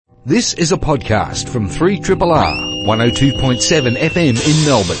This is a podcast from 3RRR 102.7 FM in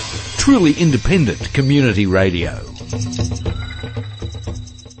Melbourne. Truly independent community radio.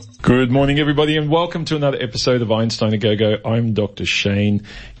 Good morning, everybody, and welcome to another episode of Einstein A Go-Go. I'm Dr. Shane.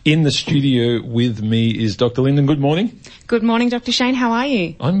 In the studio with me is Dr. Lyndon. Good morning. Good morning, Dr. Shane. How are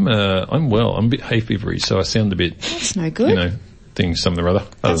you? I'm well. I'm a bit hay fevery, so I sound a bit... That's no good. Things, something or other.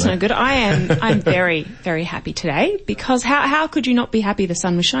 That's no good. I'm very, very happy today because how could you not be happy the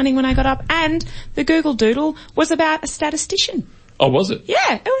sun was shining when I got up and the Google Doodle was about a statistician. Oh, was it?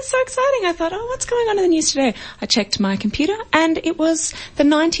 Yeah, it was so exciting. I thought, what's going on in the news today? I checked my computer and it was the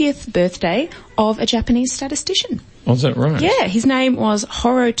 90th birthday of a Japanese statistician. Oh, is that right? Yeah, his name was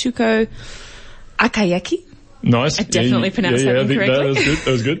Horotuko Akayeki. Nice. I definitely pronounced that incorrectly. That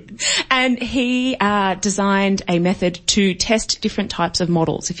was good. And he designed a method to test different types of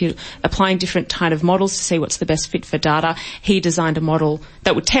models. If you're applying different kind of models to see what's the best fit for data, he designed a model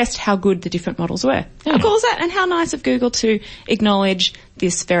that would test how good the different models were. How cool is that? And how nice of Google to acknowledge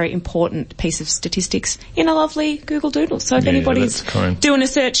this very important piece of statistics in a lovely Google Doodle. So if anybody's doing a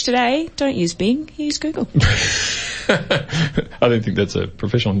search today, don't use Bing, use Google. I don't think that's a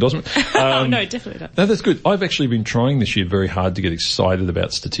professional endorsement. No, definitely not. No, that's good. I've actually been trying this year very hard to get excited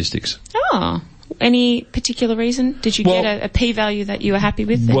about statistics. Oh, any particular reason? Did you get a p-value that you were happy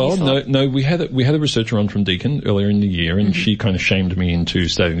with? Well, no. We had a researcher on from Deakin earlier in the year, and she kind of shamed me into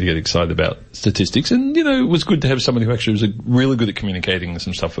starting to get excited about statistics. And it was good to have somebody who actually was really good at communicating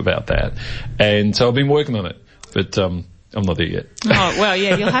some stuff about that. And so I've been working on it, but I'm not there yet. Oh, well,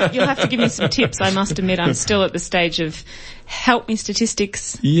 yeah, you'll have to give me some tips. I must admit I'm still at the stage of help me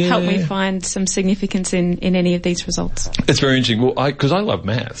statistics, help me find some significance in any of these results. It's very interesting. Well, because I love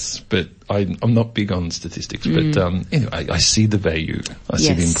maths, but I'm not big on statistics. But anyway, I see the value. I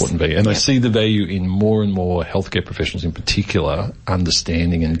see the important value. And I see the value in more and more healthcare professionals in particular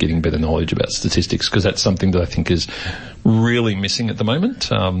understanding and getting better knowledge about statistics, because that's something that I think is really missing at the moment.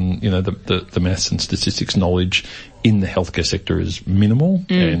 The maths and statistics knowledge in the healthcare sector is minimal,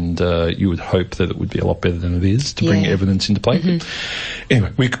 and you would hope that it would be a lot better than it is to bring evidence into play. But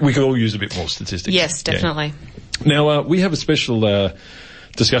anyway, we could all use a bit more statistics. Yes, definitely. Yeah. Now, we have a special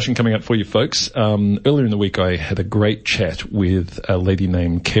discussion coming up for you folks. Earlier in the week, I had a great chat with a lady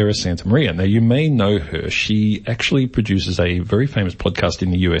named Cara Santamaria. Now, you may know her. She actually produces a very famous podcast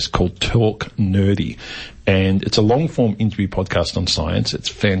in the US called Talk Nerdy. And it's a long-form interview podcast on science. It's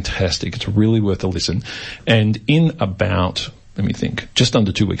fantastic. It's really worth a listen. And in about, just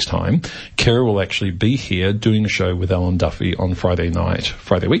under 2 weeks' time, Cara will actually be here doing a show with Alan Duffy on Friday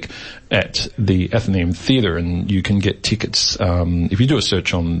week, at the Athenaeum Theatre. And you can get tickets if you do a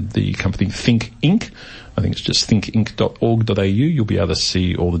search on the company Think Inc. I think it's just thinkinc.org.au. You'll be able to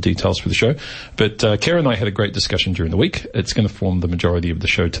see all the details for the show. But Cara and I had a great discussion during the week. It's going to form the majority of the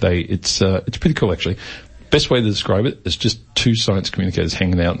show today. It's pretty cool, actually. Best way to describe it is just two science communicators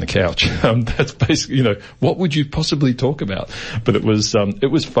hanging out on the couch. That's basically, what would you possibly talk about? But it was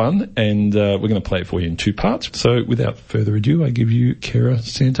fun, and we're going to play it for you in two parts. So without further ado, I give you Cara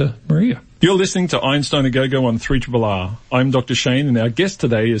Santamaria. You're listening to Einstein A Go-Go on 3RRR. I'm Dr. Shane, and our guest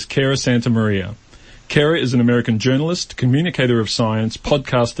today is Cara Santamaria. Cara is an American journalist, communicator of science,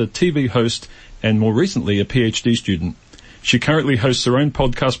 podcaster, TV host, and more recently a PhD student. She currently hosts her own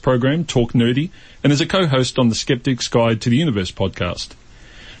podcast program, Talk Nerdy, and is a co-host on the Skeptic's Guide to the Universe podcast.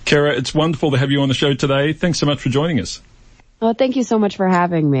 Cara, it's wonderful to have you on the show today. Thanks so much for joining us. Well, thank you so much for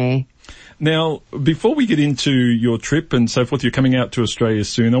having me. Now, before we get into your trip and so forth, you're coming out to Australia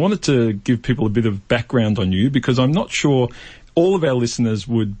soon. I wanted to give people a bit of background on you because I'm not sure all of our listeners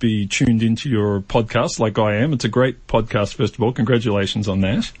would be tuned into your podcast like I am. It's a great podcast, first of all. Congratulations on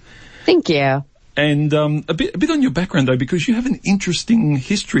that. Thank you. And a bit on your background, though, because you have an interesting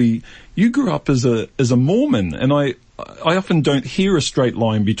history. You grew up as a Mormon, and I often don't hear a straight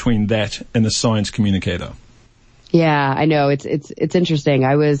line between that and a science communicator. Yeah, I know. It's interesting.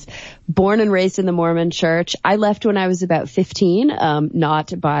 I was born and raised in the Mormon church. I left when I was about 15,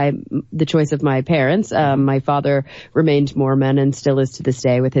 not by the choice of my parents. My father remained Mormon and still is to this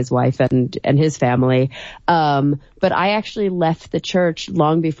day with his wife and his family. But I actually left the church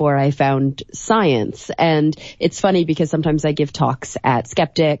long before I found science. And it's funny because sometimes I give talks at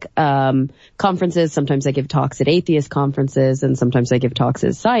skeptic conferences, sometimes I give talks at atheist conferences, and sometimes I give talks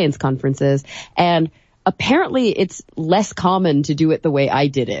at science conferences. And apparently it's less common to do it the way I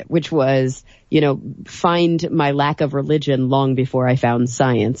did it, which was, find my lack of religion long before I found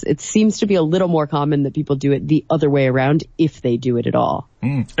science. It seems to be a little more common that people do it the other way around, if they do it at all.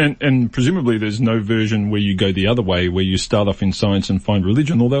 And presumably there's no version where you go the other way, where you start off in science and find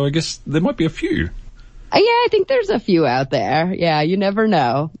religion, although I guess there might be a few. Yeah, I think there's a few out there. Yeah, you never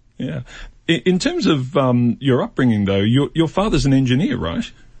know. Yeah. In terms of your upbringing, though, your father's an engineer, right?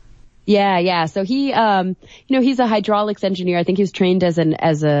 Yeah. So he, he's a hydraulics engineer. I think he was trained as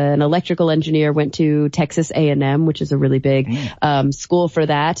an electrical engineer, went to Texas A&M, which is a really big, school for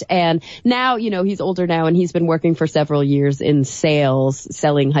that. And now, he's older now and he's been working for several years in sales,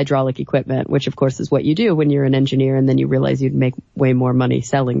 selling hydraulic equipment, which of course is what you do when you're an engineer and then you realize you'd make way more money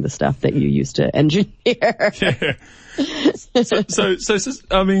selling the stuff that you used to engineer. Yeah. So,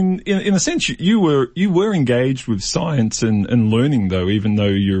 I mean, in a sense, you were engaged with science and learning, though, even though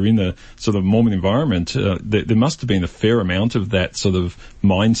you're in a sort of Mormon environment. There must have been a fair amount of that sort of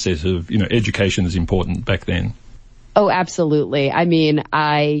mindset of, education is important back then. Oh, absolutely. I mean,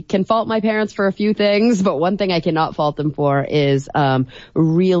 I can fault my parents for a few things, but one thing I cannot fault them for is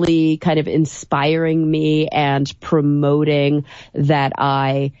really kind of inspiring me and promoting that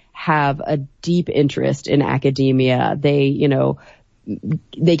I have a deep interest in academia. They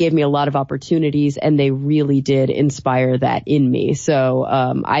gave me a lot of opportunities and they really did inspire that in me. So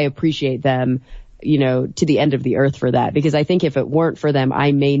I appreciate them, to the end of the earth for that, because I think if it weren't for them,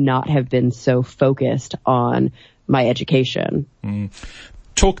 I may not have been so focused on my education.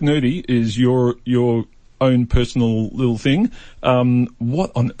 Talk Nerdy is your own personal little thing.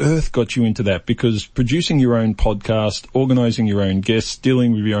 What on earth got you into that? Because producing your own podcast, organizing your own guests,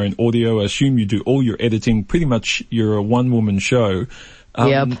 dealing with your own audio, I assume you do all your editing, pretty much you're a one-woman show.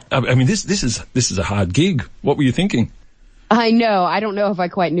 Yep. I mean, this is a hard gig. What were you thinking? I know. I don't know if I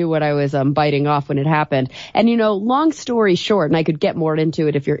quite knew what I was biting off when it happened. And, long story short, and I could get more into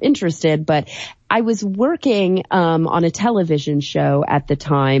it if you're interested, but I was working on a television show at the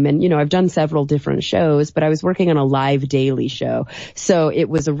time. And, I've done several different shows, but I was working on a live daily show. So it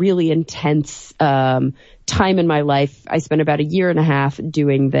was a really intense time in my life. I spent about 1.5 years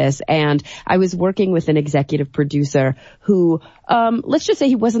doing this, and I was working with an executive producer who, let's just say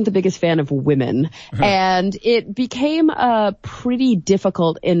he wasn't the biggest fan of women. And it became a pretty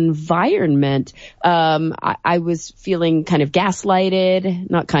difficult environment. I was feeling kind of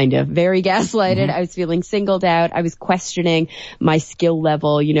gaslighted, very gaslighted. I was feeling singled out. I was questioning my skill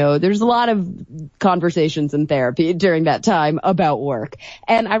level. There's a lot of conversations in therapy during that time about work.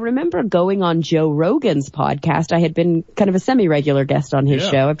 And I remember going on Joe Rogan's podcast. I had been kind of a semi-regular guest on his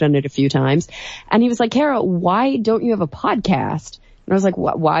show. I've done it a few times. And he was like, Kara, why don't you have a podcast? And I was like,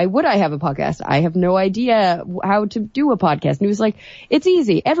 why would I have a podcast? I have no idea how to do a podcast. And he was like, it's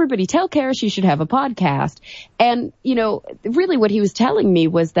easy. Everybody tell Kara she should have a podcast. And, really what he was telling me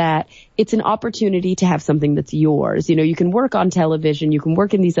was that it's an opportunity to have something that's yours. You can work on television, you can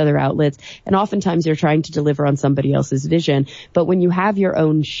work in these other outlets, and oftentimes you're trying to deliver on somebody else's vision. But when you have your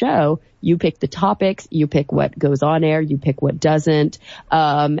own show, you pick the topics, you pick what goes on air, you pick what doesn't.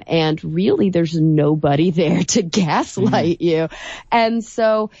 And really there's nobody there to gaslight you. And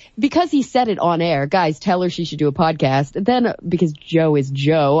so because he said it on air, guys, tell her she should do a podcast. Then because Joe is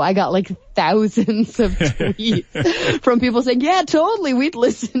Joe, I got like thousands of tweets from people saying, yeah, totally, we'd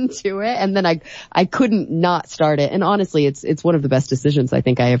listen to it. And then I couldn't not start it. And honestly, it's one of the best decisions I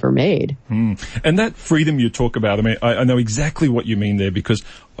think I ever made. And that freedom you talk about, I mean, I know exactly what you mean there, because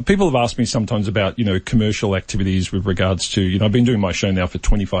people have asked me sometimes about, commercial activities with regards to, I've been doing my show now for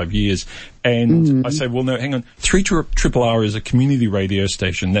 25 years. And I say, well, no, hang on. 3RRR is a community radio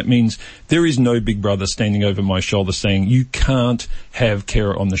station. That means there is no big brother standing over my shoulder saying, you can't have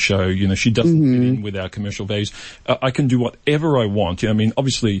Kara on the show. She doesn't fit in with our commercial values. I can do whatever I want. I mean,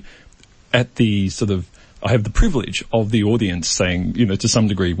 obviously at the sort of, I have the privilege of the audience saying, to some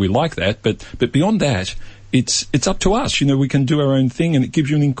degree we like that, but beyond that, it's up to us. We can do our own thing, and it gives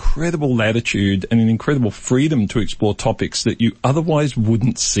you an incredible latitude and an incredible freedom to explore topics that you otherwise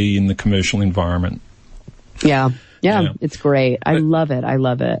wouldn't see in the commercial environment. Yeah, it's great. I love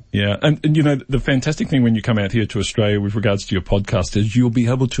it. Yeah. And the fantastic thing when you come out here to Australia with regards to your podcast is you'll be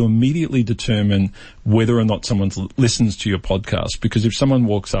able to immediately determine whether or not someone listens to your podcast. Because if someone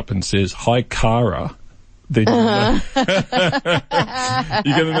walks up and says, hi, Kara, then you're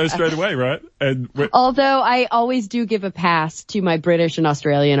going to know straight away, right? Although I always do give a pass to my British and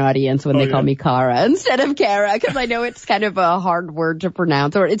Australian audience when they call me Kara instead of Kara, because I know it's kind of a hard word to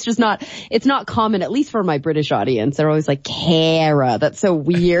pronounce, or it's not common, at least for my British audience. They're always like, Kara. That's so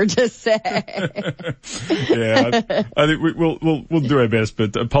weird to say. Yeah, I think we'll do our best,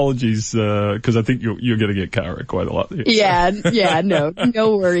 but apologies, because I think you're going to get Kara quite a lot. Yeah,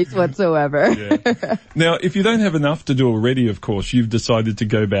 no worries whatsoever. Yeah. Now, if you don't have enough to do already, of course, you've decided to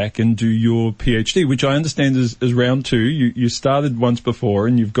go back and do your PhD, which I understand is round 2. You started once before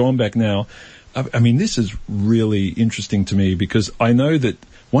and you've gone back now. I mean, this is really interesting to me because I know that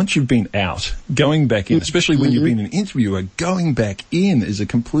once you've been out, going back in, especially when you've been an interviewer, going back in is a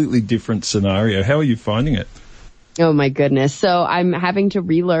completely different scenario. How are you finding it? Oh my goodness. So I'm having to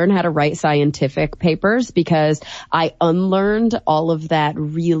relearn how to write scientific papers because I unlearned all of that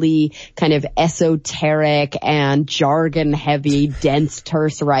really kind of esoteric and jargon heavy, dense,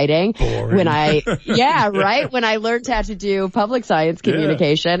 terse writing. Boring. When I learned how to do public science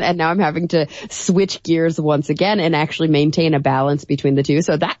communication, and now I'm having to switch gears once again and actually maintain a balance between the two.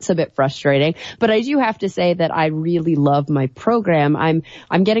 So that's a bit frustrating, but I do have to say that I really love my program. I'm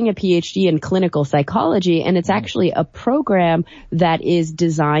getting a PhD in clinical psychology, and it's actually a program that is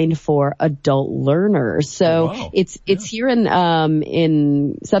designed for adult learners. So it's here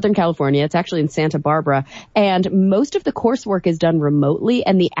in Southern California. It's actually in Santa Barbara, and most of the coursework is done remotely,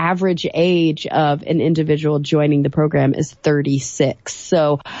 and the average age of an individual joining the program is 36.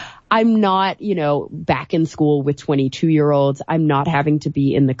 So I'm not, back in school with 22-year-olds. I'm not having to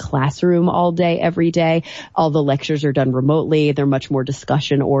be in the classroom all day, every day. All the lectures are done remotely. They're much more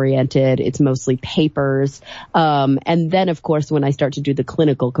discussion oriented. It's mostly papers. And then, of course, when I start to do the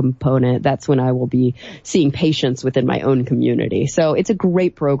clinical component, that's when I will be seeing patients within my own community. So it's a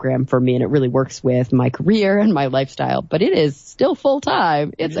great program for me, and it really works with my career and my lifestyle, but it is still full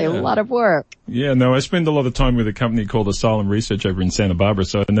time. It's a lot of work. Yeah, no, I spend a lot of time with a company called Asylum Research over in Santa Barbara,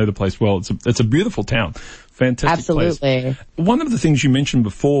 so I know the place well. It's a beautiful town. Fantastic place. Absolutely. One of the things you mentioned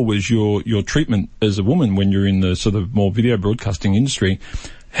before was your treatment as a woman when you're in the sort of more video broadcasting industry.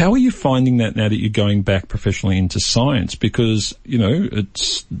 How are you finding that now that you're going back professionally into science? Because,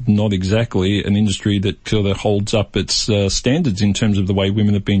 it's not exactly an industry that sort of holds up its standards in terms of the way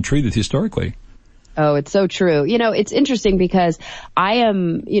women have been treated historically. Oh, it's so true. It's interesting because my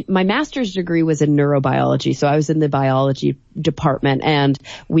master's degree was in neurobiology. So I was in the biology department, and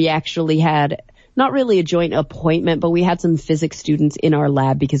we actually had not really a joint appointment, but we had some physics students in our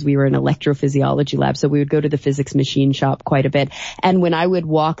lab because we were an electrophysiology lab. So we would go to the physics machine shop quite a bit. And when I would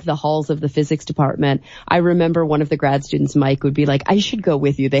walk the halls of the physics department, I remember one of the grad students, Mike, would be like, I should go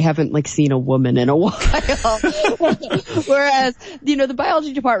with you. They haven't seen a woman in a while. Whereas, the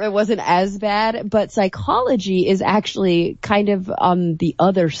biology department wasn't as bad, but psychology is actually kind of on the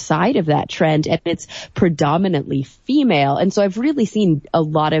other side of that trend, and it's predominantly female. And so I've really seen a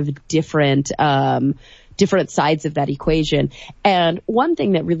lot of different sides of that equation. And one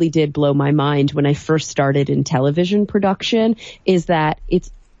thing that really did blow my mind when I first started in television production is that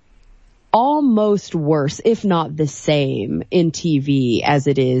it's almost worse, if not the same, in TV as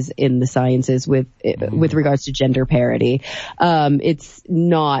it is in the sciences with regards to gender parity. It's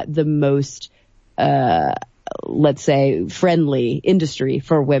not the most let's say, friendly industry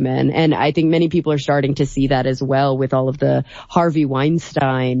for women. And I think many people are starting to see that as well with all of the Harvey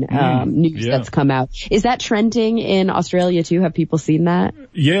Weinstein news that's come out. Is that trending in Australia too? Have people seen that?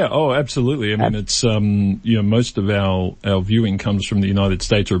 Yeah, oh, absolutely. I mean, it's, most of our viewing comes from the United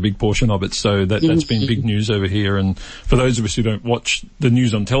States, or a big portion of it. So that's been big news over here. And for those of us who don't watch the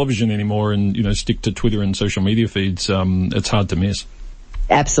news on television anymore and, stick to Twitter and social media feeds, it's hard to miss.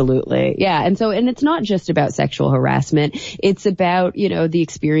 Absolutely. Yeah. And it's not just about sexual harassment. It's about, the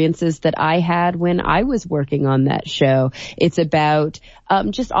experiences that I had when I was working on that show. It's about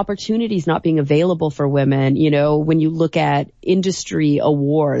just opportunities not being available for women. When you look at industry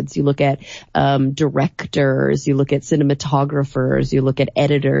awards, you look at directors, you look at cinematographers, you look at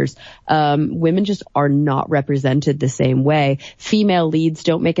editors, women just are not represented the same way. Female leads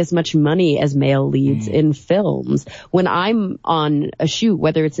don't make as much money as male leads in films. When I'm on a shoot,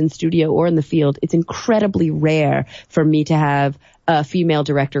 whether it's in studio or in the field, it's incredibly rare for me to have a female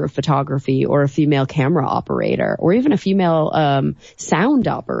director of photography or a female camera operator or even a female sound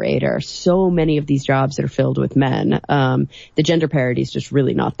operator. So many of these jobs are filled with men. The gender parity is just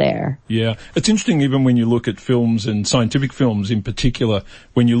really not there. Yeah. It's interesting even when you look at films and scientific films in particular,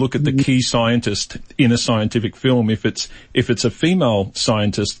 when you look at the key scientist in a scientific film, if it's a female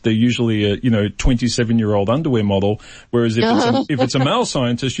scientist, they're usually a 27-year-old underwear model, whereas if it's a male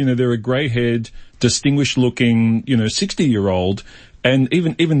scientist, they're a grey-haired, distinguished looking, 60-year-old. And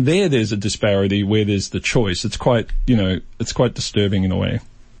even there's a disparity where there's the choice. It's quite disturbing in a way.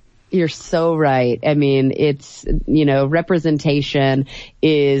 You're so right. I mean, it's, representation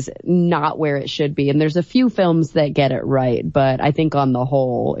is not where it should be. And there's a few films that get it right, but I think on the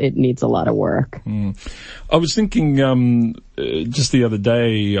whole, it needs a lot of work. I was thinking, just the other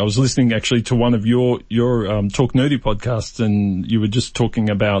day, I was listening actually to one of your Talk Nerdy podcasts, and you were just talking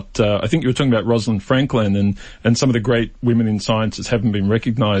about, I think you were talking about Rosalind Franklin and some of the great women in science that haven't been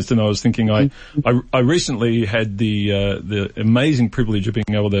recognized. And I was thinking, I recently had the amazing privilege of being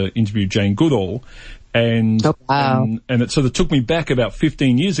able to interview Jane Goodall. And, oh, wow. and it sort of took me back about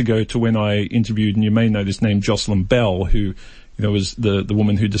 15 years ago to when I interviewed, and you may know this name, Jocelyn Bell, who, was the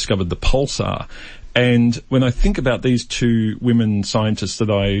woman who discovered the pulsar. And when I think about these two women scientists that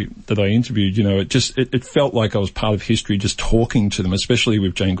I interviewed, it felt like I was part of history just talking to them, especially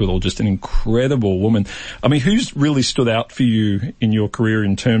with Jane Goodall, just an incredible woman. I mean, who's really stood out for you in your career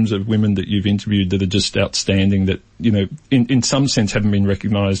in terms of women that you've interviewed that are just outstanding that, in some sense haven't been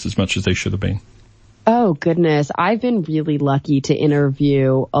recognized as much as they should have been? Oh, goodness. I've been really lucky to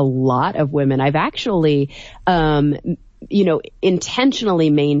interview a lot of women. I've actually, intentionally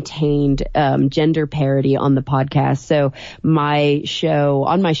maintained gender parity on the podcast. So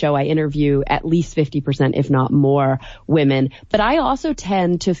on my show, I interview at least 50%, if not more, women. But I also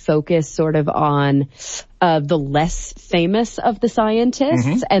tend to focus sort of on the less famous of the scientists.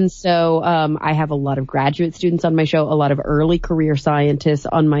 Mm-hmm. And so I have a lot of graduate students on my show, a lot of early career scientists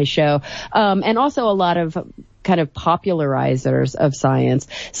on my show, and also a lot of kind of popularizers of science.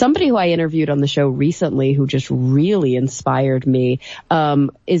 Somebody who I interviewed on the show recently who just really inspired me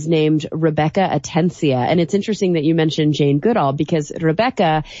is named Rebecca Atencia. And it's interesting that you mentioned Jane Goodall because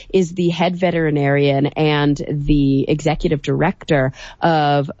Rebecca is the head veterinarian and the executive director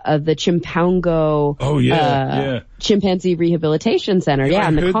of the Chimpango Chimpanzee Rehabilitation Center.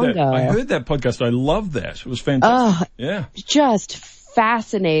 In the Congo. I heard that podcast. I love that. It was fantastic. Just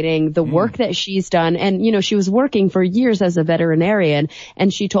fascinating, the work that she's done. And, she was working for years as a veterinarian,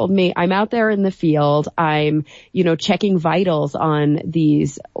 and she told me, I'm out there in the field, I'm, checking vitals on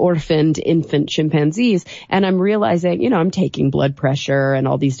these orphaned infant chimpanzees, and I'm realizing, I'm taking blood pressure and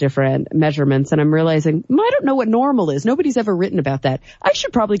all these different measurements, and I'm realizing, I don't know what normal is. Nobody's ever written about that. I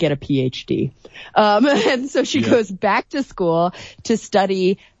should probably get a PhD. And so she goes back to school to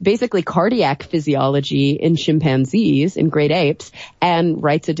study basically cardiac physiology in chimpanzees, in great apes, and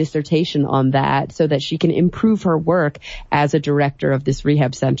writes a dissertation on that so that she can improve her work as a director of this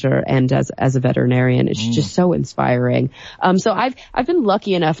rehab center and as a veterinarian. It's just so inspiring. So I've been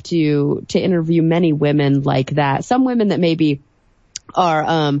lucky enough to interview many women like that. Some women that maybe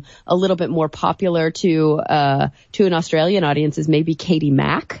are a little bit more popular to an Australian audience is maybe Katie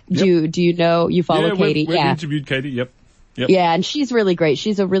Mack. Yep. Do you know, you follow Katie? We've interviewed Katie. Yep. Yeah, and she's really great.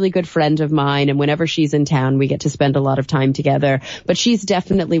 She's a really good friend of mine, and whenever she's in town, we get to spend a lot of time together. But she's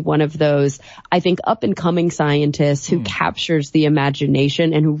definitely one of those, I think, up-and-coming scientists who captures the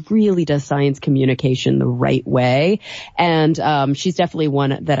imagination and who really does science communication the right way. And she's definitely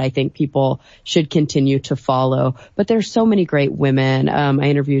one that I think people should continue to follow. But there's so many great women. I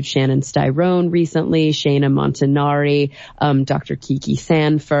interviewed Shannon Styrone recently, Shana Montanari, Dr. Kiki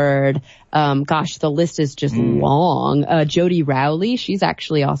Sanford. The list is just long. Jodie Rowley, she's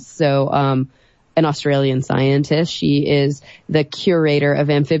actually also an Australian scientist. She is the curator of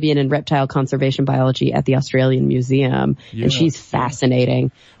amphibian and reptile conservation biology at the Australian Museum, and she's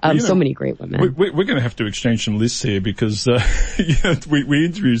fascinating. So many great women. We're going to have to exchange some lists here because we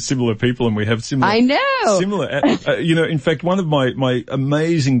interview similar people and we have similar. I know. Similar. In fact, one of my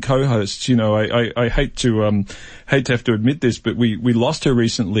amazing co-hosts. I hate to have to admit this, but we lost her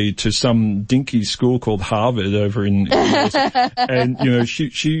recently to some dinky school called Harvard over in and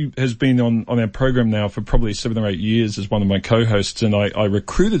she has been on our program now for probably 7 or 8 years as one of my co-hosts, and I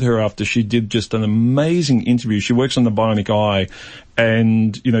recruited her after she did just an amazing interview. She works on the bionic eye,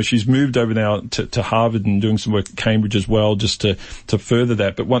 and she's moved over now to Harvard and doing some work at Cambridge as well, just to further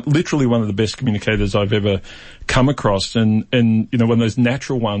that. But literally one of the best communicators I've ever come across, and one of those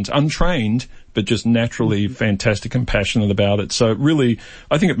natural ones, untrained, but just naturally fantastic and passionate about it. So really,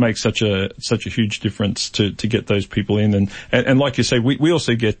 I think it makes such a huge difference to get those people in, and like you say, we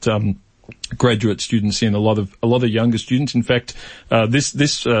also get graduate students in, a lot of younger students. In fact,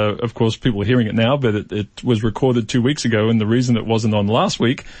 this of course people are hearing it now, but it was recorded 2 weeks ago, and the reason it wasn't on last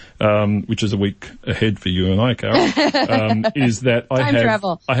week, which is a week ahead for you and I, Carol, is that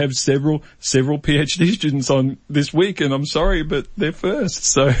I have several PhD students on this week, and I'm sorry, but they're first,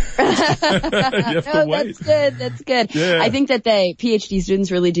 so you have to wait. That's good. Yeah. I think that PhD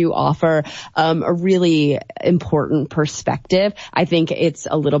students really do offer a really important perspective. I think it's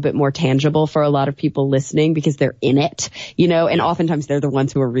a little bit more tangible for a lot of people listening because they're in it, and oftentimes they're the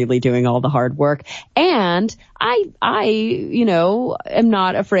ones who are really doing all the hard work. And I am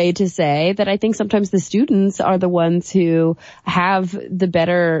not afraid to say that I think sometimes the students are the ones who have the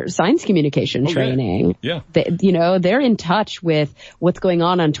better science communication training. Yeah. They're in touch with what's going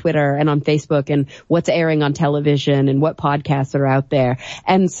on Twitter and on Facebook and what's airing on television and what podcasts are out there.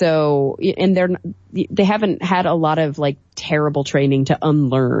 And so, and they haven't had a lot of like terrible training to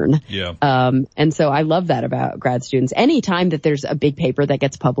unlearn. Yeah. And so I love that about grad students. Anytime that there's a big paper that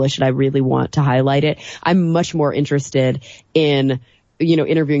gets published and I really want to highlight it, I'm much more interested in,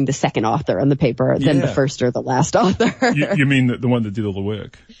 interviewing the second author on the paper than the first or the last author. You mean the one that did all the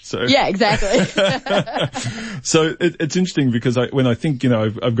work? So. Yeah, exactly. So it's interesting because when I think,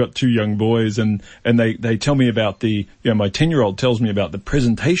 I've got 2 young boys and they tell me about my 10-year-old tells me about the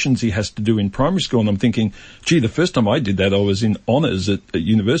presentations he has to do in primary school, and I'm thinking, gee, the first time I did that, I was in honours at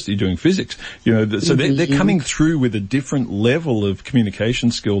university doing physics. So they're coming through with a different level of communication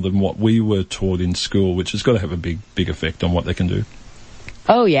skill than what we were taught in school, which has got to have a big effect on what they can do.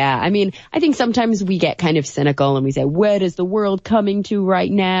 Oh, yeah. I mean, I think sometimes we get kind of cynical and we say, what is the world coming to right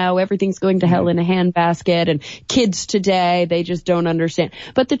now? Everything's going to hell in a handbasket, and kids today, they just don't understand.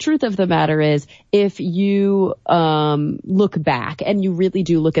 But the truth of the matter is, if you look back and you really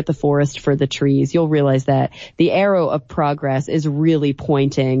do look at the forest for the trees, you'll realize that the arrow of progress is really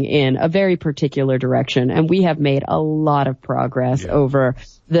pointing in a very particular direction. And we have made a lot of progress over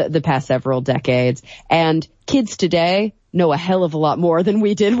the past several decades. And kids today know a hell of a lot more than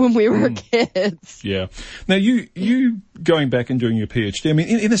we did when we were kids. Yeah. Now, you going back and doing your PhD, I mean,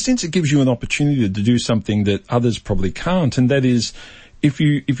 in a sense, it gives you an opportunity to do something that others probably can't, and that is, if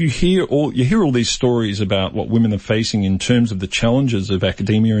you hear all these stories about what women are facing in terms of the challenges of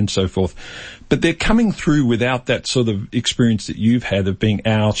academia and so forth, but they're coming through without that sort of experience that you've had of being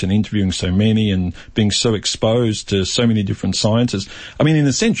out and interviewing so many and being so exposed to so many different sciences. I mean, in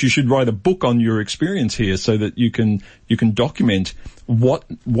a sense, you should write a book on your experience here so that you can document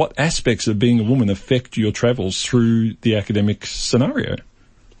what aspects of being a woman affect your travels through the academic scenario.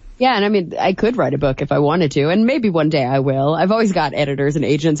 Yeah, and I mean, I could write a book if I wanted to, and maybe one day I will. I've always got editors and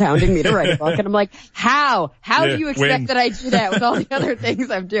agents hounding me to write a book, and I'm like, how do you expect that I do that with all the other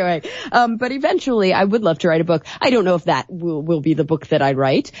things I'm doing? But eventually I would love to write a book. I don't know if that will be the book that I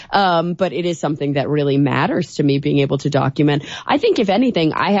write, but it is something that really matters to me, being able to document. I think if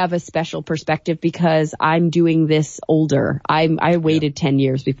anything, I have a special perspective because I'm doing this older. I waited 10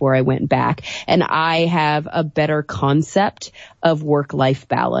 years before I went back, and I have a better concept of work-life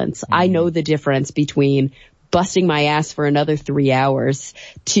balance. I know the difference between busting my ass for another 3 hours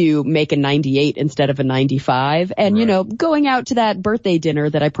to make a 98 instead of a 95. And, going out to that birthday dinner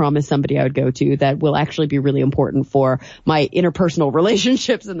that I promised somebody I would go to that will actually be really important for my interpersonal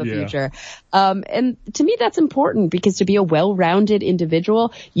relationships in the future. And to me, that's important because to be a well-rounded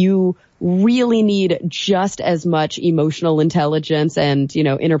individual, you really need just as much emotional intelligence and,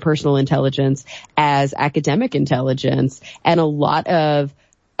 interpersonal intelligence as academic intelligence. And a lot of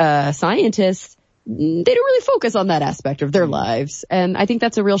scientists, they don't really focus on that aspect of their lives. And I think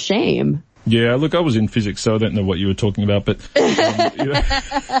that's a real shame. Yeah, look, I was in physics, so I don't know what you were talking about, but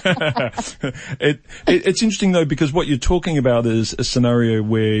it's interesting though, because what you're talking about is a scenario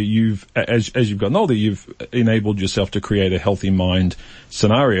where as you've gotten older, you've enabled yourself to create a healthy mind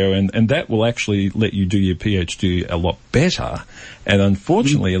scenario, and that will actually let you do your PhD a lot better. And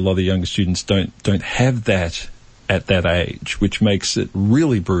unfortunately, a lot of younger students don't have that at that age, which makes it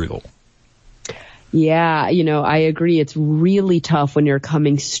really brutal. Yeah, I agree. It's really tough when you're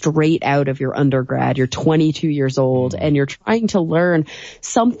coming straight out of your undergrad. You're 22 years old and you're trying to learn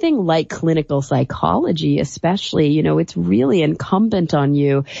something like clinical psychology, especially. It's really incumbent on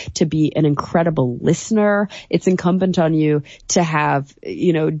you to be an incredible listener. It's incumbent on you to have,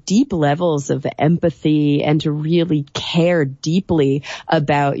 deep levels of empathy and to really care deeply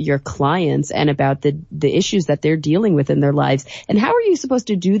about your clients and about the issues that they're dealing with in their lives. And how are you supposed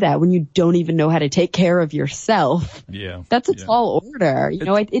to do that when you don't even know how to take care of yourself? Yeah. That's a tall order.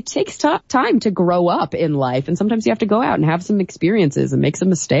 It takes time to grow up in life, and sometimes you have to go out and have some experiences and make some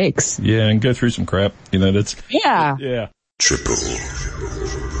mistakes. Yeah, and go through some crap. That's... Yeah. Yeah. Triple.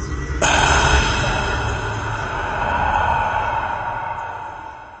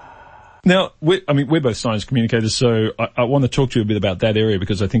 Now, we're both science communicators, so I want to talk to you a bit about that area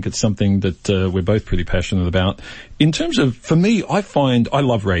because I think it's something that we're both pretty passionate about. In terms of, for me, I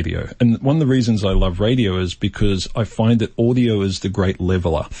love radio. And one of the reasons I love radio is because I find that audio is the great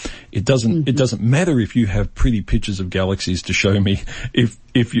leveler. It doesn't matter if you have pretty pictures of galaxies to show me.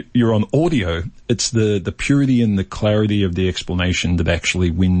 If you're on audio, it's the purity and the clarity of the explanation that actually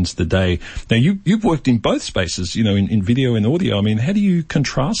wins the day. Now, you've worked in both spaces, in video and audio. I mean, how do you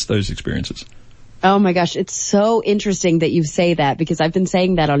contrast those experiences? Oh my gosh, it's so interesting that you say that because I've been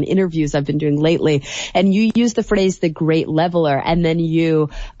saying that on interviews I've been doing lately. And you use the phrase the great leveler, and then you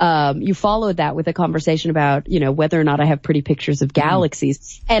followed that with a conversation about, whether or not I have pretty pictures of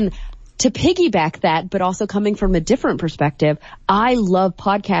galaxies. And to piggyback that, but also coming from a different perspective, I love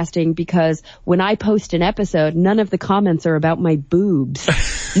podcasting because when I post an episode, none of the comments are about my boobs.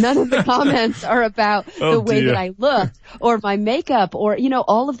 None of the comments are about the way that I look or my makeup or,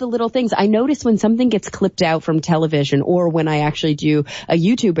 all of the little things. I notice when something gets clipped out from television or when I actually do a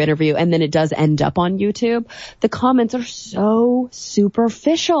YouTube interview and then it does end up on YouTube, the comments are so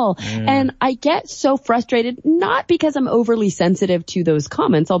superficial. And I get so frustrated, not because I'm overly sensitive to those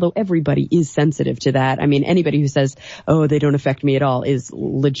comments, although everybody is sensitive to that. I mean, anybody who says, oh, they don't affect me at all is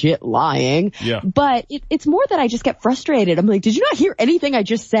legit lying. Yeah. But it's more that I just get frustrated. I'm like, did you not hear anything I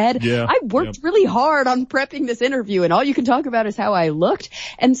just said? Yeah. I worked really hard on prepping this interview and all you can talk about is how I looked.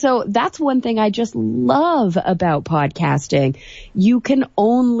 And so that's one thing I just love about podcasting. You can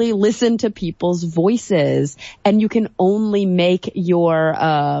only listen to people's voices and you can only make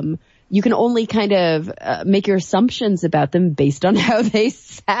you can only kind of make your assumptions about them based on how they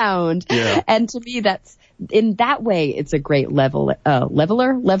sound. Yeah. And to me, that's, in that way, it's a great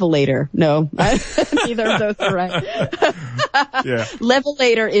levelator. No, neither of those are right. Yeah.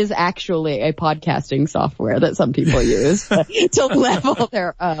 Levelator is actually a podcasting software that some people use to level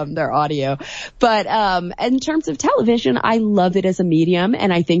their audio. But, in terms of television, I love it as a medium.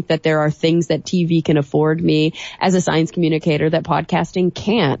 And I think that there are things that TV can afford me as a science communicator that podcasting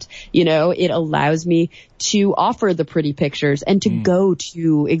can't. It allows me to offer the pretty pictures and to go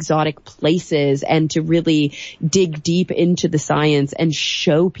to exotic places and to really dig deep into the science and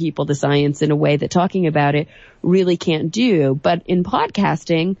show people the science in a way that talking about it really can't do. But in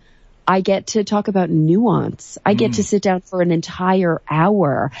podcasting, I get to talk about nuance. I get to sit down for an entire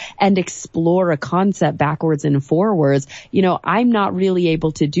hour and explore a concept backwards and forwards. I'm not really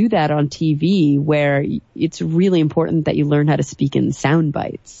able to do that on TV where it's really important that you learn how to speak in sound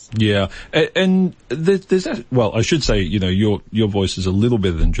bites. Yeah. And there's that, well, I should say, your voice is a little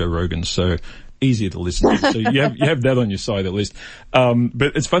better than Joe Rogan's, so easier to listen to. So you have that on your side at least.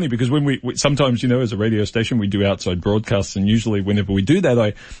 But it's funny because when we sometimes, as a radio station, we do outside broadcasts, and usually whenever we do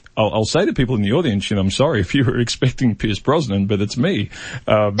that, I'll say to people in the audience, I'm sorry if you were expecting Pierce Brosnan, but it's me.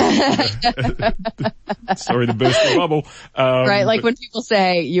 Sorry to burst the bubble. Right, like when people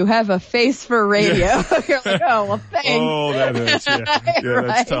say, you have a face for radio. Yeah. You're like, oh, well, thanks. Oh, that hurts, yeah. Yeah, Right.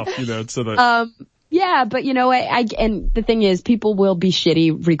 That's tough, it's sort of... Yeah, but and the thing is, people will be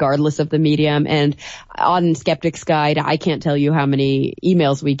shitty regardless of the medium. And on Skeptic's Guide, I can't tell you how many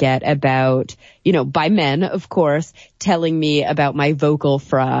emails we get about, by men, of course, telling me about my vocal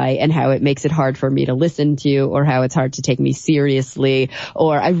fry and how it makes it hard for me to listen to, or how it's hard to take me seriously,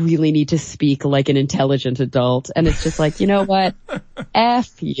 or I really need to speak like an intelligent adult. And it's just like, you know what?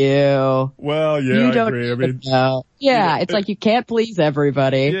 F you. Well, yeah, you don't I agree. I mean, know. Yeah, it's like you can't please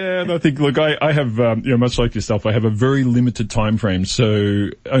everybody. Yeah, and I think, look, I have, much like yourself, I have a very limited time frame, so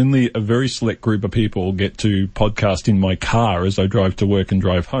only a very select group of people get to podcast in my car as I drive to work and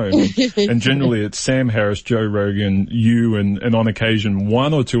drive home. And generally it's Sam Harris, Joe Rogan, you, and on occasion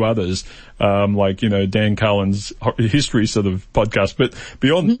one or two others, like, Dan Carlin's history sort of podcast. But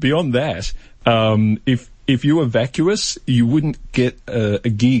beyond that, if you were vacuous, you wouldn't get a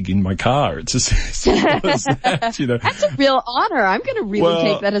gig in my car. It's as simple as that, That's a real honor. I'm going to really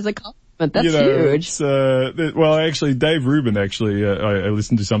take that as a compliment. That's huge. Actually, Dave Rubin, I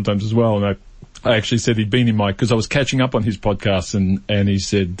listen to sometimes as well, and I actually said he'd been in because I was catching up on his podcast, and he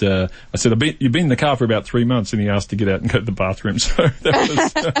said, I said, you've been in the car for about 3 months, and he asked to get out and go to the bathroom. So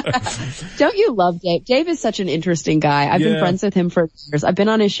that was, Don't you love Dave? Dave is such an interesting guy. I've been friends with him for years. I've been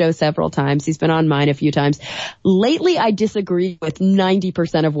on his show several times. He's been on mine a few times. Lately, I disagree with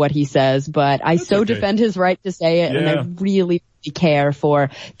 90% of what he says, but I defend his right to say it, and I really care for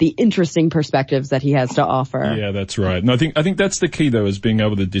the interesting perspectives that he has to offer. Yeah, that's right. And I think that's the key though, is being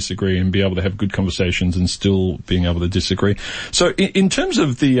able to disagree and be able to have good conversations and still being able to disagree. So in terms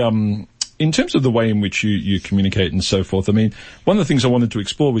of the way in which you communicate and so forth, I mean, one of the things I wanted to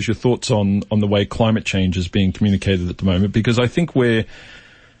explore was your thoughts on the way climate change is being communicated at the moment, because I think we're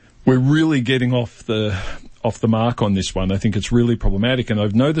really getting off the mark on this one. I think it's really problematic, and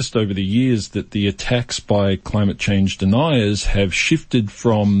I've noticed over the years that the attacks by climate change deniers have shifted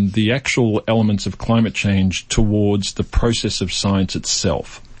from the actual elements of climate change towards the process of science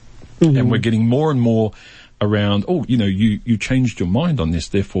itself. Mm-hmm. And we're getting more and more around, you changed your mind on this,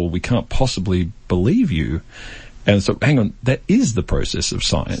 therefore we can't possibly believe you. And so, hang on, that is the process of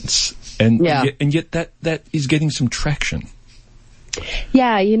science. And yet that is getting some traction.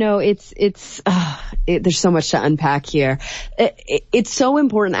 Yeah, there's so much to unpack here. It's so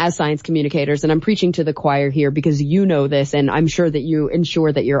important as science communicators, and I'm preaching to the choir here because you know this, and I'm sure that you ensure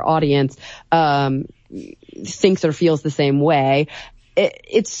that your audience thinks or feels the same way.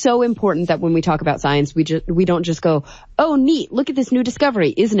 it's so important that when we talk about science, we don't just go, oh, neat, look at this new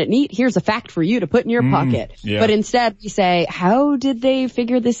discovery. Isn't it neat? Here's a fact for you to put in your pocket. Yeah. But instead we say, how did they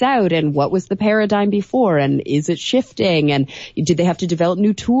figure this out? And what was the paradigm before? And is it shifting? And did they have to develop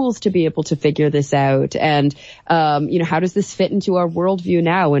new tools to be able to figure this out? And, how does this fit into our worldview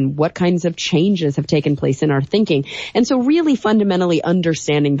now? And what kinds of changes have taken place in our thinking? And so really fundamentally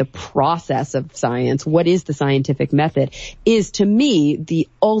understanding the process of science, what is the scientific method, is to me the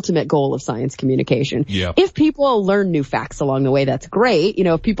ultimate goal of science communication. Yep. If people learn new facts along the way, that's great.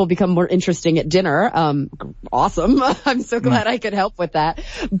 If people become more interesting at dinner, awesome. I'm so glad I could help with that.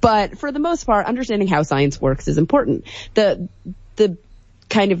 But for the most part, understanding how science works is important. The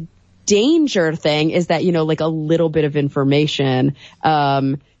kind of danger thing is that, like a little bit of information,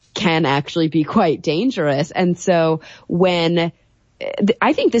 can actually be quite dangerous. And so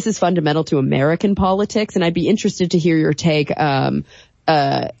I think this is fundamental to American politics, and I'd be interested to hear your take on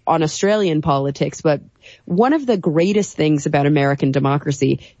Australian politics. But one of the greatest things about American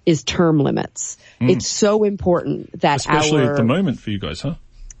democracy is term limits. It's so important that especially at the moment for you guys, huh?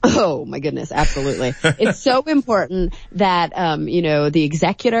 Oh my goodness, absolutely. It's so important that, the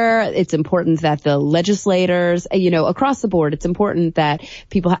executor, it's important that the legislators, across the board, it's important that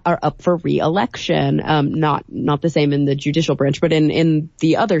people are up for re-election. Not the same in the judicial branch, but in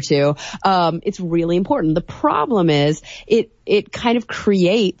the other two. It's really important. The problem is it kind of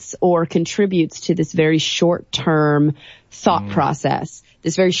creates or contributes to this very short-term thought process,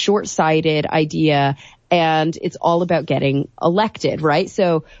 this very short-sighted idea. And it's all about getting elected, right?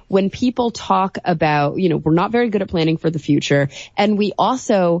 So when people talk about, we're not very good at planning for the future. And we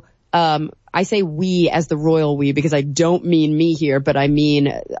also, I say we as the royal we because I don't mean me here, but I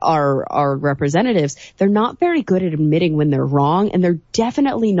mean our representatives. They're not very good at admitting when they're wrong, and they're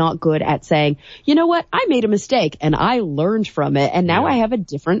definitely not good at saying, you know what, I made a mistake and I learned from it, and now I have a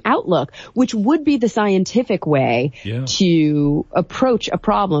different outlook, which would be the scientific way to approach a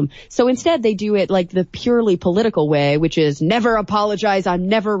problem. So instead they do it like the purely political way, which is never apologize, I'm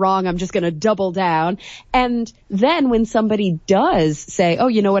never wrong, I'm just going to double down. And then when somebody does say, oh,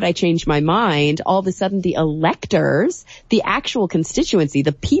 you know what, I changed my mind, all of a sudden the electors, the actual constituency,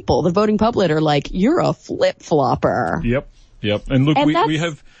 the people, the voting public are like, you're a flip-flopper. Yep. And look, we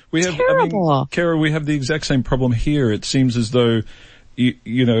have, terrible. I mean, Kara, we have the exact same problem here. It seems as though, we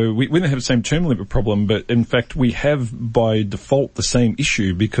don't have the same term limit problem, but in fact we have by default the same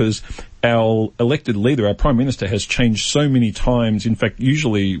issue because our elected leader, our Prime Minister, has changed so many times. In fact,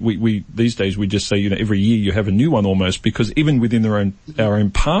 usually we these days we just say, every year you have a new one almost, because even within our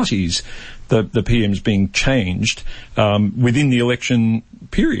own parties, the PM's being changed within the election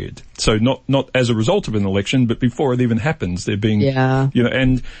period. So not as a result of an election, but before it even happens, they're being,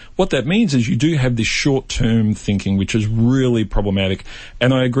 and what that means is you do have this short-term thinking, which is really problematic.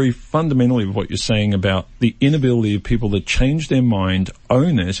 And I agree fundamentally with what you're saying about the inability of people to change their mind,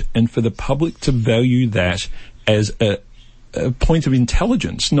 own it, and for the public to value that as a point of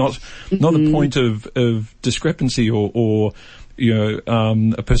intelligence, not a point of discrepancy or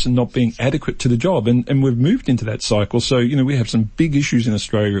a person not being adequate to the job. And we've moved into that cycle. So, we have some big issues in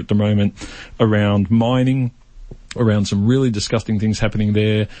Australia at the moment around mining, around some really disgusting things happening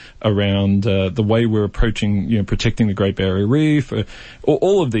there, around the way we're approaching, protecting the Great Barrier Reef,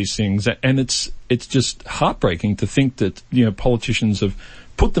 all of these things. And it's just heartbreaking to think that, politicians have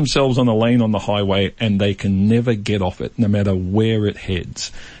put themselves on a lane on the highway and they can never get off it, no matter where it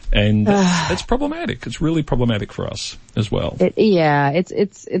heads. And that's problematic. It's really problematic for us as well.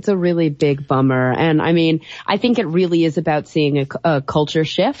 It's a really big bummer. And I mean, I think it really is about seeing a culture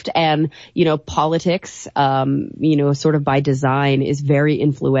shift, and, politics, sort of by design is very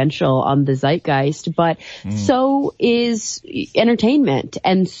influential on the zeitgeist, but so is entertainment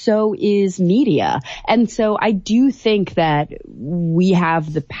and so is media. And so I do think that we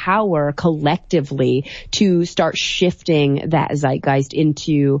have the power collectively to start shifting that zeitgeist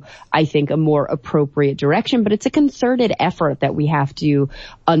into, I think, a more appropriate direction, but it's a concerted effort that we have to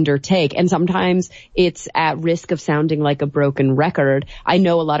undertake. And sometimes it's at risk of sounding like a broken record. I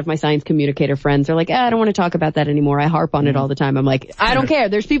know a lot of my science communicator friends are like, I don't want to talk about that anymore. I harp on it all the time. I'm like, I don't care.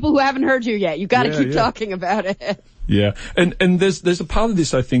 There's people who haven't heard you yet. You got to keep talking about it. Yeah. And there's a part of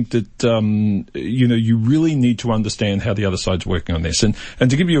this, I think, that, you really need to understand how the other side's working on this. And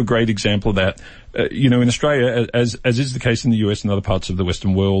to give you a great example of that, in Australia, as is the case in the US and other parts of the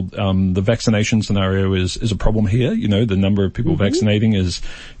Western world, the vaccination scenario is a problem here. The number of people vaccinating is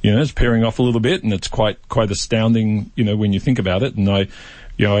pairing off a little bit, and it's quite astounding, when you think about it. And I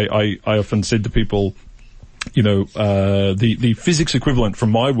often said to people, the physics equivalent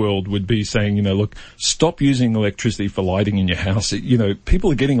from my world would be saying, look, stop using electricity for lighting in your house.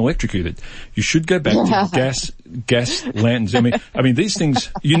 People are getting electrocuted. You should go back to gas lanterns. I mean, these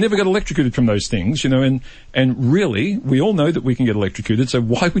things, you never got electrocuted from those things, and really, we all know that we can get electrocuted, so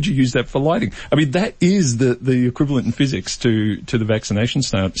why would you use that for lighting? I mean, that is the equivalent in physics to the vaccination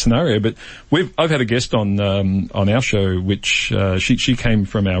scenario. But I've had a guest on our show, which, she came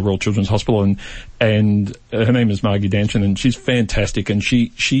from our Royal Children's Hospital, and her name is Margie Danchin, and she's fantastic, and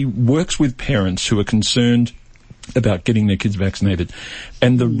she works with parents who are concerned about getting their kids vaccinated.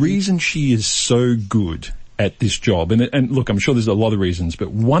 And the reason she is so good at this job, and look, I'm sure there's a lot of reasons, but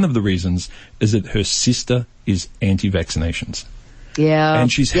one of the reasons is that her sister is anti-vaccinations. Yeah.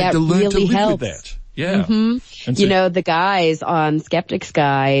 And she's had to learn really to live helps. with that. Yeah. Mm-hmm. And so, the guys on Skeptic's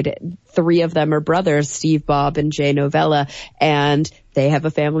Guide, 3 of them are brothers, Steve, Bob, and Jay Novella, and they have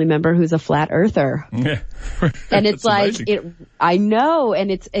a family member who's a flat earther. Yeah. And it's like, amazing. I know,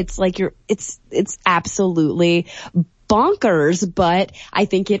 and it's like it's absolutely bonkers, but I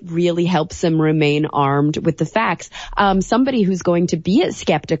think it really helps them remain armed with the facts. Somebody who's going to be at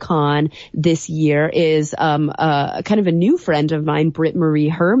Skepticon this year is kind of a new friend of mine, Britt Marie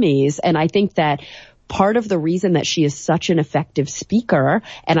Hermes, and I think that part of the reason that she is such an effective speaker,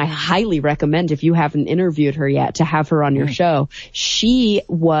 and I highly recommend, if you haven't interviewed her yet, to have her on your show. She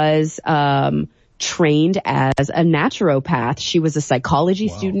was trained as a naturopath. She was a psychology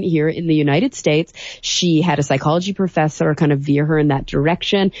student here in the United States. She had a psychology professor kind of veer her in that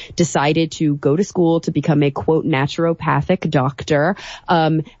direction, decided to go to school to become a, quote, naturopathic doctor.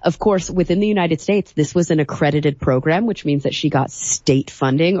 Of course, within the United States, this was an accredited program, which means that she got state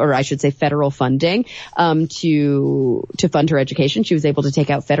funding, or I should say federal funding, to fund her education. She was able to take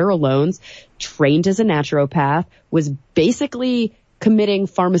out federal loans, trained as a naturopath, was basically committing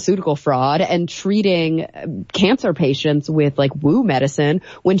pharmaceutical fraud and treating cancer patients with like woo medicine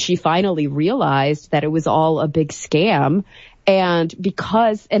when she finally realized that it was all a big scam. And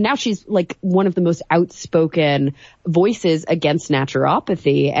now she's like one of the most outspoken voices against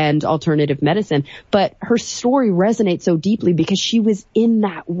naturopathy and alternative medicine. But her story resonates so deeply because she was in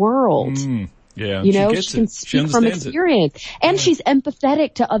that world. Yeah, she can speak from experience. And she's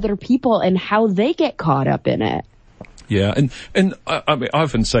empathetic to other people and how they get caught up in it. Yeah, and I mean, I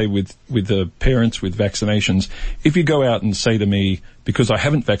often say with the parents with vaccinations, if you go out and say to me, because I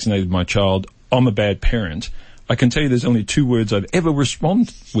haven't vaccinated my child, I'm a bad parent, I can tell you there's only 2 words I'd ever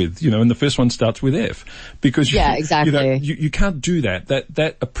respond with, and the first one starts with F. Because exactly. You can't do that.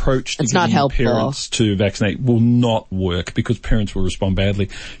 That approach to getting parents to vaccinate will not work because parents will respond badly.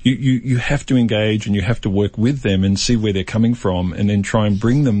 You have to engage and you have to work with them and see where they're coming from and then try and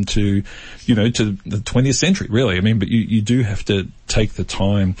bring them to, to the 20th century, really. I mean, but you do have to take the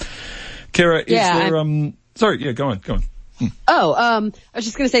time. Kara, sorry, go on. I was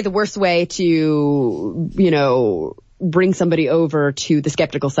just going to say the worst way to, bring somebody over to the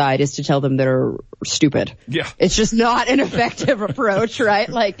skeptical side is to tell them they're stupid. Yeah. It's just not an effective approach, right?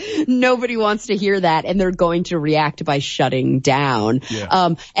 Like nobody wants to hear that and they're going to react by shutting down.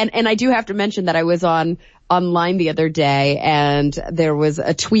 Yeah. And I do have to mention that I was online the other day and there was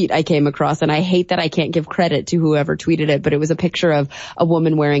a tweet I came across, and I hate that I can't give credit to whoever tweeted it, but it was a picture of a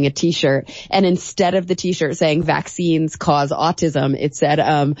woman wearing a t-shirt, and instead of the t-shirt saying vaccines cause autism, it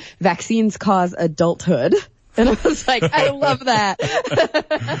said vaccines cause adulthood. And I was like, I love that.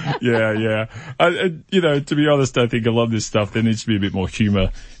 Yeah. To be honest, I think a lot of this stuff, there needs to be a bit more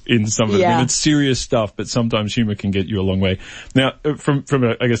humor in some of it. I mean, it's serious stuff, but sometimes humor can get you a long way. Now, from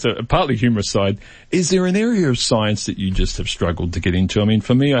a partly humorous side, is there an area of science that you just have struggled to get into? I mean,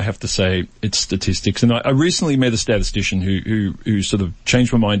 for me, I have to say it's statistics. And I recently met a statistician who sort of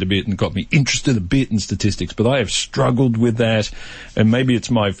changed my mind a bit and got me interested a bit in statistics, but I have struggled with that. And maybe it's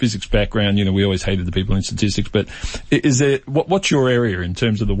my physics background. We always hated the people in statistics, but is there, what's your area in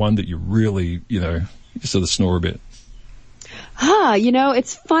terms of the one that you really, you sort of snore a bit?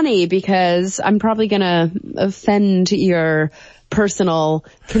 It's funny because I'm probably going to offend your personal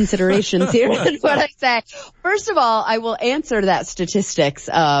considerations here in what I say. First of all, I will answer that statistics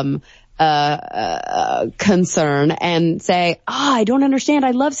concern and say, I don't understand.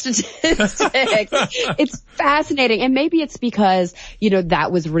 I love statistics. It's fascinating. And maybe it's because,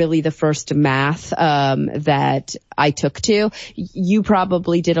 that was really the first math that I took to. You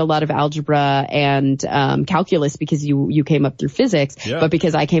probably did a lot of algebra and calculus because you came up through physics, but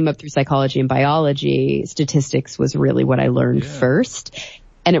because I came up through psychology and biology, statistics was really what I learned first.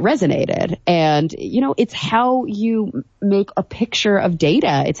 and it resonated. And, you know, it's how you make a picture of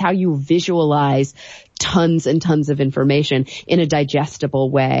data. It's how you visualize tons and tons of information in a digestible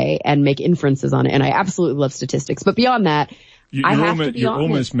way and make inferences on it. And I absolutely love statistics. But beyond that, you're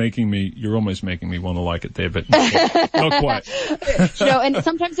almost making me want to like it there, but not quite. You know, and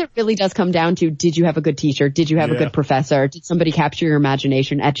sometimes it really does come down to, did you have a good teacher? Did you have a good professor? Did somebody capture your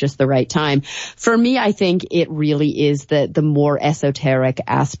imagination at just the right time? For me, I think it really is the more esoteric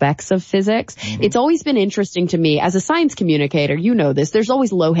aspects of physics. Mm-hmm. It's always been interesting to me as a science communicator. You know this. There's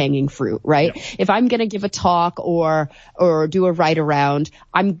always low-hanging fruit, right? Yeah. If I'm going to give a talk or do a write around,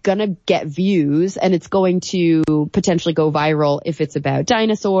 I'm going to get views, and it's going to potentially go viral if it's about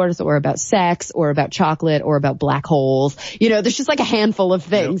dinosaurs or about sex or about chocolate or about black holes. You know, there's just like a handful of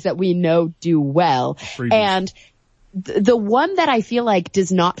things that we know do well. And the one that I feel like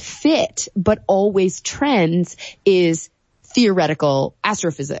does not fit but always trends is theoretical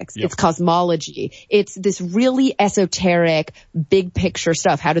astrophysics. Yep. It's cosmology. It's this really esoteric, big picture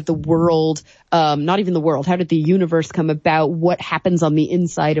stuff. How did the world, not even the world, how did the universe come about? What happens on the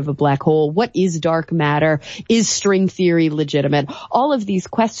inside of a black hole? What is dark matter? Is string theory legitimate? All of these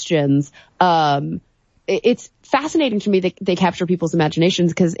questions, it's fascinating to me that they capture people's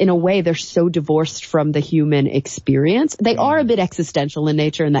imaginations because in a way they're so divorced from the human experience. They are a bit existential in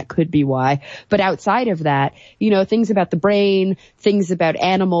nature, and that could be why. But outside of that, you know, things about the brain, things about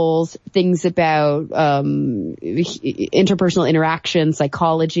animals, things about interpersonal interaction,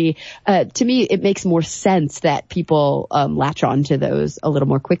 psychology, to me it makes more sense that people latch on to those a little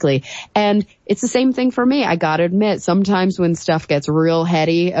more quickly. And it's the same thing for me. I gotta admit, sometimes when stuff gets real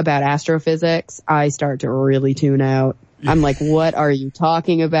heady about astrophysics, I start to really tune out. I'm like, what are you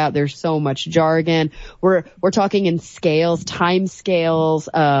talking about? There's so much jargon. We're talking in scales, time scales,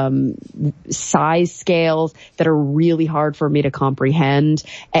 size scales that are really hard for me to comprehend.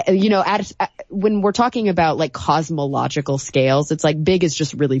 You know, when we're talking about like cosmological scales, it's like big is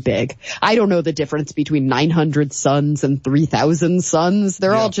just really big. I don't know the difference between 900 suns and 3,000 suns.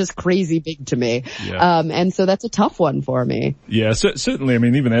 They're all just crazy big to me. Yeah. And so that's a tough one for me. Yeah, certainly. I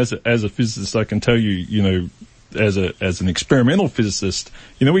mean, even as a physicist, I can tell you, you know, as an experimental physicist,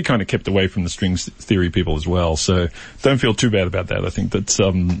 you know, we kind of kept away from the string theory people as well. So don't feel too bad about that. I think that's,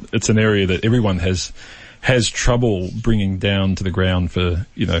 it's an area that everyone has trouble bringing down to the ground for,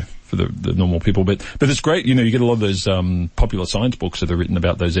 you know, for the normal people. But it's great, you know, you get a lot of those, popular science books that are written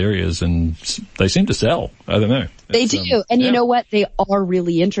about those areas, and they seem to sell. I don't know. They do. And you know what? They are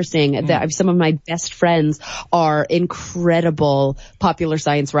really interesting. Some of my best friends are incredible popular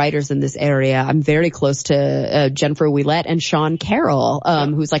science writers in this area. I'm very close to Jennifer Ouellette and Sean Carroll,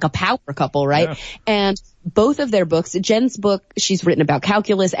 who's like a power couple, right? Yeah. And both of their books, Jen's book, she's written about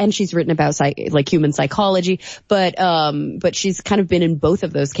calculus and she's written about like human psychology, but she's kind of been in both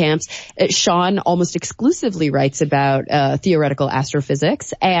of those camps. Sean almost exclusively writes about theoretical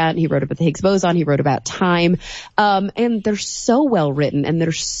astrophysics, and he wrote about the Higgs boson, he wrote about time, and they're so well written and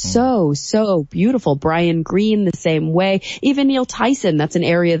they're so beautiful. Brian Greene the same way, even Neil Tyson, that's an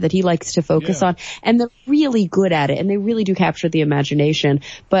area that he likes to focus on, and they're really good at it and they really do capture the imagination.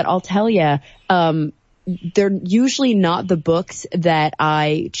 But I'll tell you, they're usually not the books that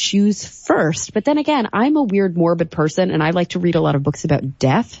I choose first. But then again, I'm a weird, morbid person, and I like to read a lot of books about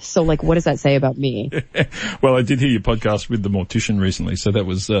death. So, like, what does that say about me? Well, I did hear your podcast with the mortician recently, so that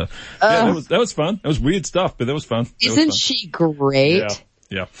was that was fun. That was weird stuff, but that was fun. Isn't she great?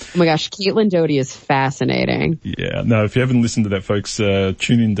 Yeah. Oh my gosh, Caitlin Doty is fascinating. Yeah. No, if you haven't listened to that, folks,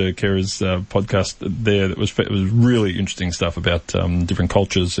 tune into Kara's podcast there. It was really interesting stuff about different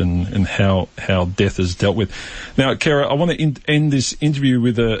cultures and how death is dealt with. Now, Kara, I want to end this interview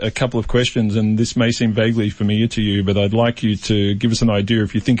with a couple of questions, and this may seem vaguely familiar to you, but I'd like you to give us an idea,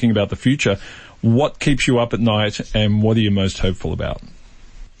 if you're thinking about the future, what keeps you up at night and what are you most hopeful about?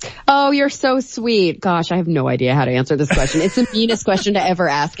 Oh, you're so sweet. Gosh, I have no idea how to answer this question. It's the meanest question to ever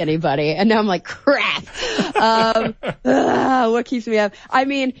ask anybody. And now I'm like, crap. What keeps me up? I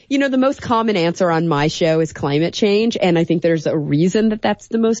mean, you know, the most common answer on my show is climate change. And I think there's a reason that that's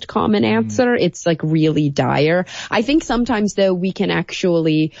the most common answer. It's like really dire. I think sometimes though we can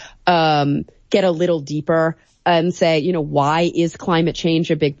actually, get a little deeper and say, you know, why is climate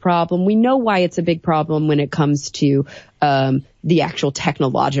change a big problem? We know why it's a big problem when it comes to the actual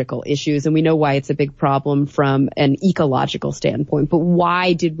technological issues. And we know why it's a big problem from an ecological standpoint. But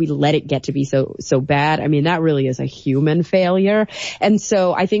why did we let it get to be so bad? I mean, that really is a human failure. And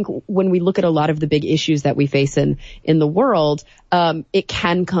so I think when we look at a lot of the big issues that we face in the world, it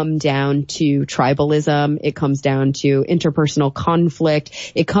can come down to tribalism. It comes down to interpersonal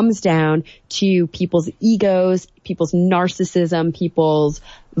conflict. It comes down to people's egos, people's narcissism, people's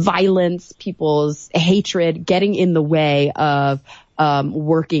violence, people's hatred getting in the way of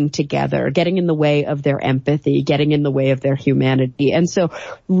working together, getting in the way of their empathy, getting in the way of their humanity. And so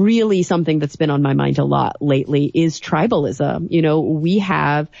really something that's been on my mind a lot lately is tribalism. You know, we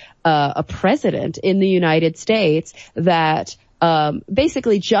have a president in the United States that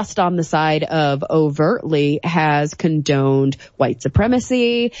basically just on the side of overtly has condoned white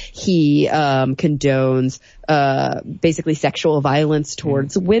supremacy. He condones basically sexual violence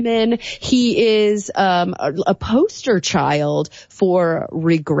towards women. He is a poster child for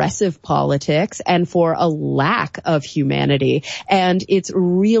regressive politics and for a lack of humanity. And it's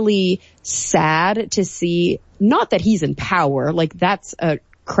really sad to see, not that he's in power, like that's a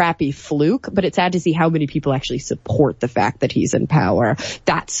crappy fluke, but it's sad to see how many people actually support the fact that he's in power.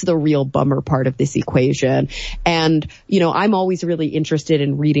 That's the real bummer part of this equation. And, you know, I'm always really interested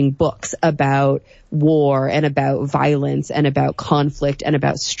in reading books about war and about violence and about conflict and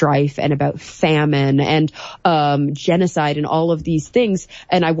about strife and about famine and genocide and all of these things.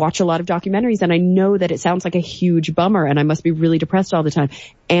 And I watch a lot of documentaries and I know that it sounds like a huge bummer and I must be really depressed all the time.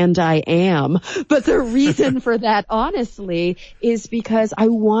 And I am. But the reason for that, honestly, is because I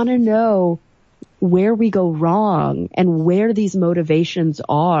want to know where we go wrong and where these motivations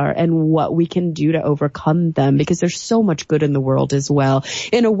are and what we can do to overcome them, because there's so much good in the world as well.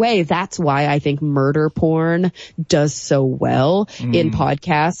 In a way, that's why I think murder porn does so well in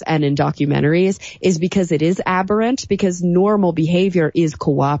podcasts and in documentaries, is because it is aberrant, because normal behavior is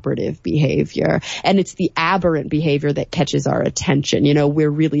cooperative behavior. And it's the aberrant behavior that catches our attention. You know, we're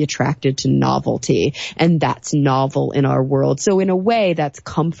really attracted to novelty, and that's novel in our world. So in a way, that's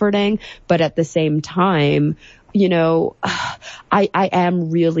comforting, but at the same time, you know, I am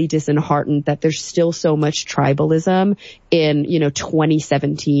really disheartened that there's still so much tribalism in, you know,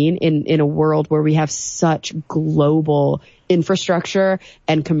 2017 in a world where we have such global infrastructure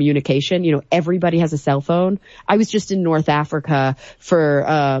and communication. You know, everybody has a cell phone. I was just in North Africa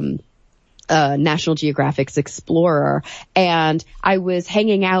for National Geographic's Explorer, and I was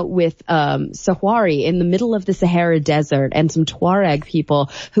hanging out with Sahrawi in the middle of the Sahara Desert and some Tuareg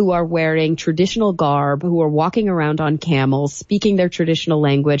people who are wearing traditional garb, who are walking around on camels, speaking their traditional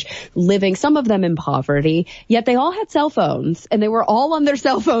language, living, some of them in poverty, yet they all had cell phones, and they were all on their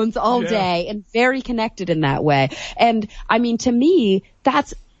cell phones all day and very connected in that way. And I mean, to me,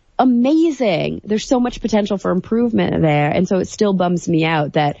 that's amazing. There's so much potential for improvement there. And so it still bums me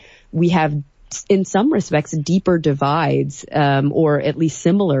out that we have, in some respects, deeper divides, or at least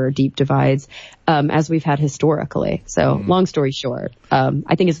similar deep divides, as we've had historically. So long story short,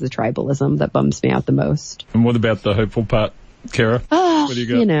 I think it's the tribalism that bums me out the most. And what about the hopeful part, Kara? What do you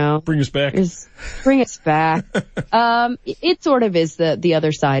got? You know, bring us back. Bring us back. It sort of is the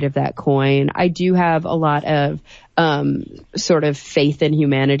other side of that coin. I do have a lot of sort of faith in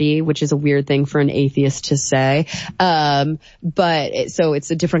humanity, which is a weird thing for an atheist to say. So it's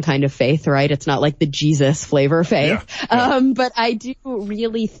a different kind of faith, right? It's not like the Jesus flavor faith. But I do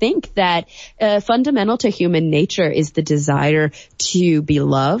really think that fundamental to human nature is the desire to be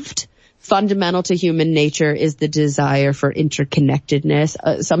loved. Fundamental to human nature is the desire for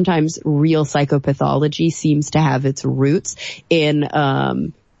interconnectedness. Sometimes real psychopathology seems to have its roots in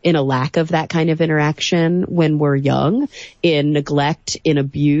a lack of that kind of interaction when we're young, in neglect, in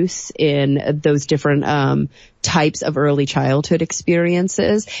abuse, in those different types of early childhood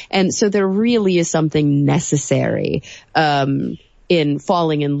experiences. And so there really is something necessary in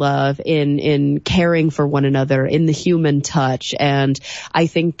falling in love, in caring for one another, in the human touch. And I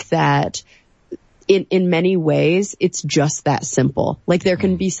think that in many ways, it's just that simple. Like there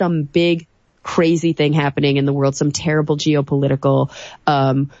can be some big, crazy thing happening in the world, some terrible geopolitical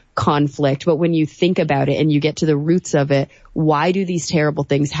conflict. But when you think about it and you get to the roots of it, why do these terrible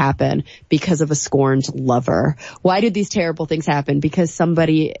things happen? Because of a scorned lover. Why do these terrible things happen? Because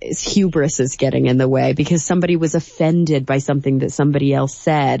somebody's hubris is getting in the way, because somebody was offended by something that somebody else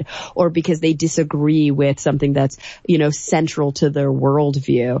said, or because they disagree with something that's, you know, central to their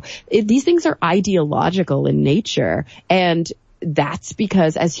worldview. These things are ideological in nature, and that's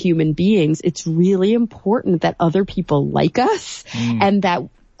because as human beings, it's really important that other people like us and that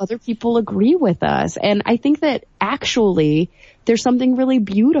other people agree with us. And I think that actually there's something really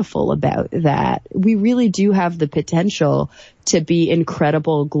beautiful about that. We really do have the potential to be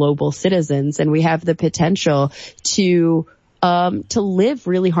incredible global citizens, and we have the potential to live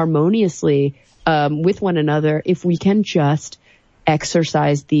really harmoniously, with one another if we can just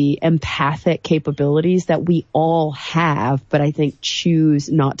exercise the empathic capabilities that we all have, but I think choose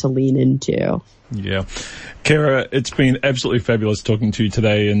not to lean into. Yeah. Kara, it's been absolutely fabulous talking to you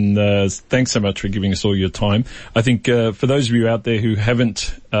today, and thanks so much for giving us all your time. I think for those of you out there who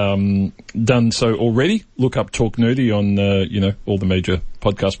haven't done so already, look up Talk Nerdy on all the major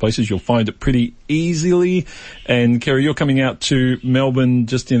podcast places. You'll find it pretty easily. And Kara, you're coming out to Melbourne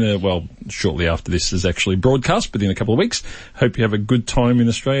just shortly after this is actually broadcast, but in a couple of weeks. Hope you have a good time in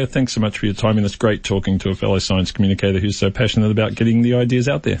Australia. Thanks so much for your time, and it's great talking to a fellow science communicator who's so passionate about getting the ideas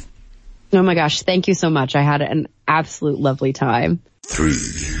out there. Oh my gosh, thank you so much. I had an absolute lovely time. 3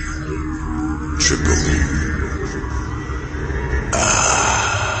 Triple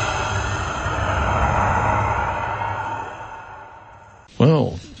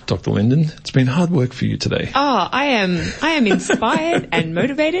Well, Dr. Linden, it's been hard work for you today. Oh, I am inspired and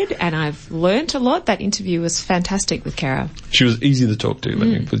motivated, and I've learnt a lot. That interview was fantastic with Kara. She was easy to talk to, let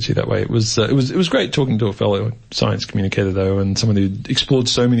me put it that way. It was great talking to a fellow science communicator though, and someone who explored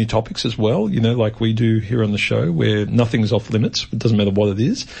so many topics as well, like we do here on the show, where nothing's off limits. It doesn't matter what it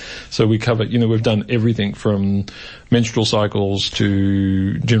is. So we cover, we've done everything from menstrual cycles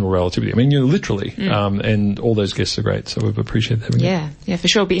to general relativity. I mean, literally, and all those guests are great. So we've appreciated having her. Yeah, for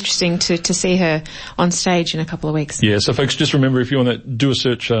sure. It'll be interesting to see her on stage in a couple of weeks. Yeah, so folks, just remember, if you want to do a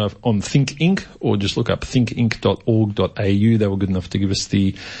search on Think Inc. or just look up thinkinc.org.au, they were good enough to give us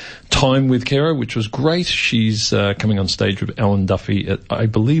the time with Kara, which was great. She's coming on stage with Alan Duffy at, I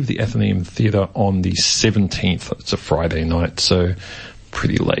believe, the Athenaeum Theatre on the 17th. It's a Friday night, so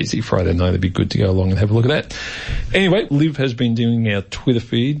pretty lazy Friday night. It'd be good to go along and have a look at that. Anyway, Liv has been doing our Twitter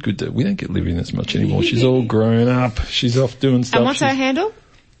feed. We don't get Liv in as much anymore. She's all grown up. She's off doing stuff. And what's her handle?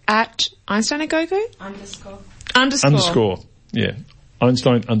 At Einstein _go-go? _. Yeah.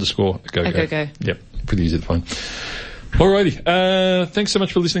 Einstein _go-go. Go. Yep. Pretty easy to find. Alrighty. Thanks so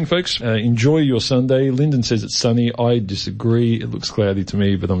much for listening, folks. Enjoy your Sunday. Lyndon says it's sunny. I disagree. It looks cloudy to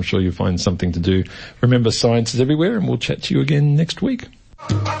me, but I'm sure you'll find something to do. Remember, science is everywhere, and we'll chat to you again next week.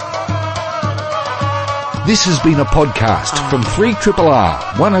 This has been a podcast from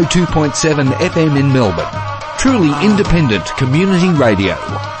 3RRR 102.7 FM in Melbourne. Truly independent community radio.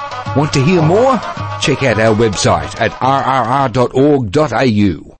 Want to hear more? Check out our website at rrr.org.au.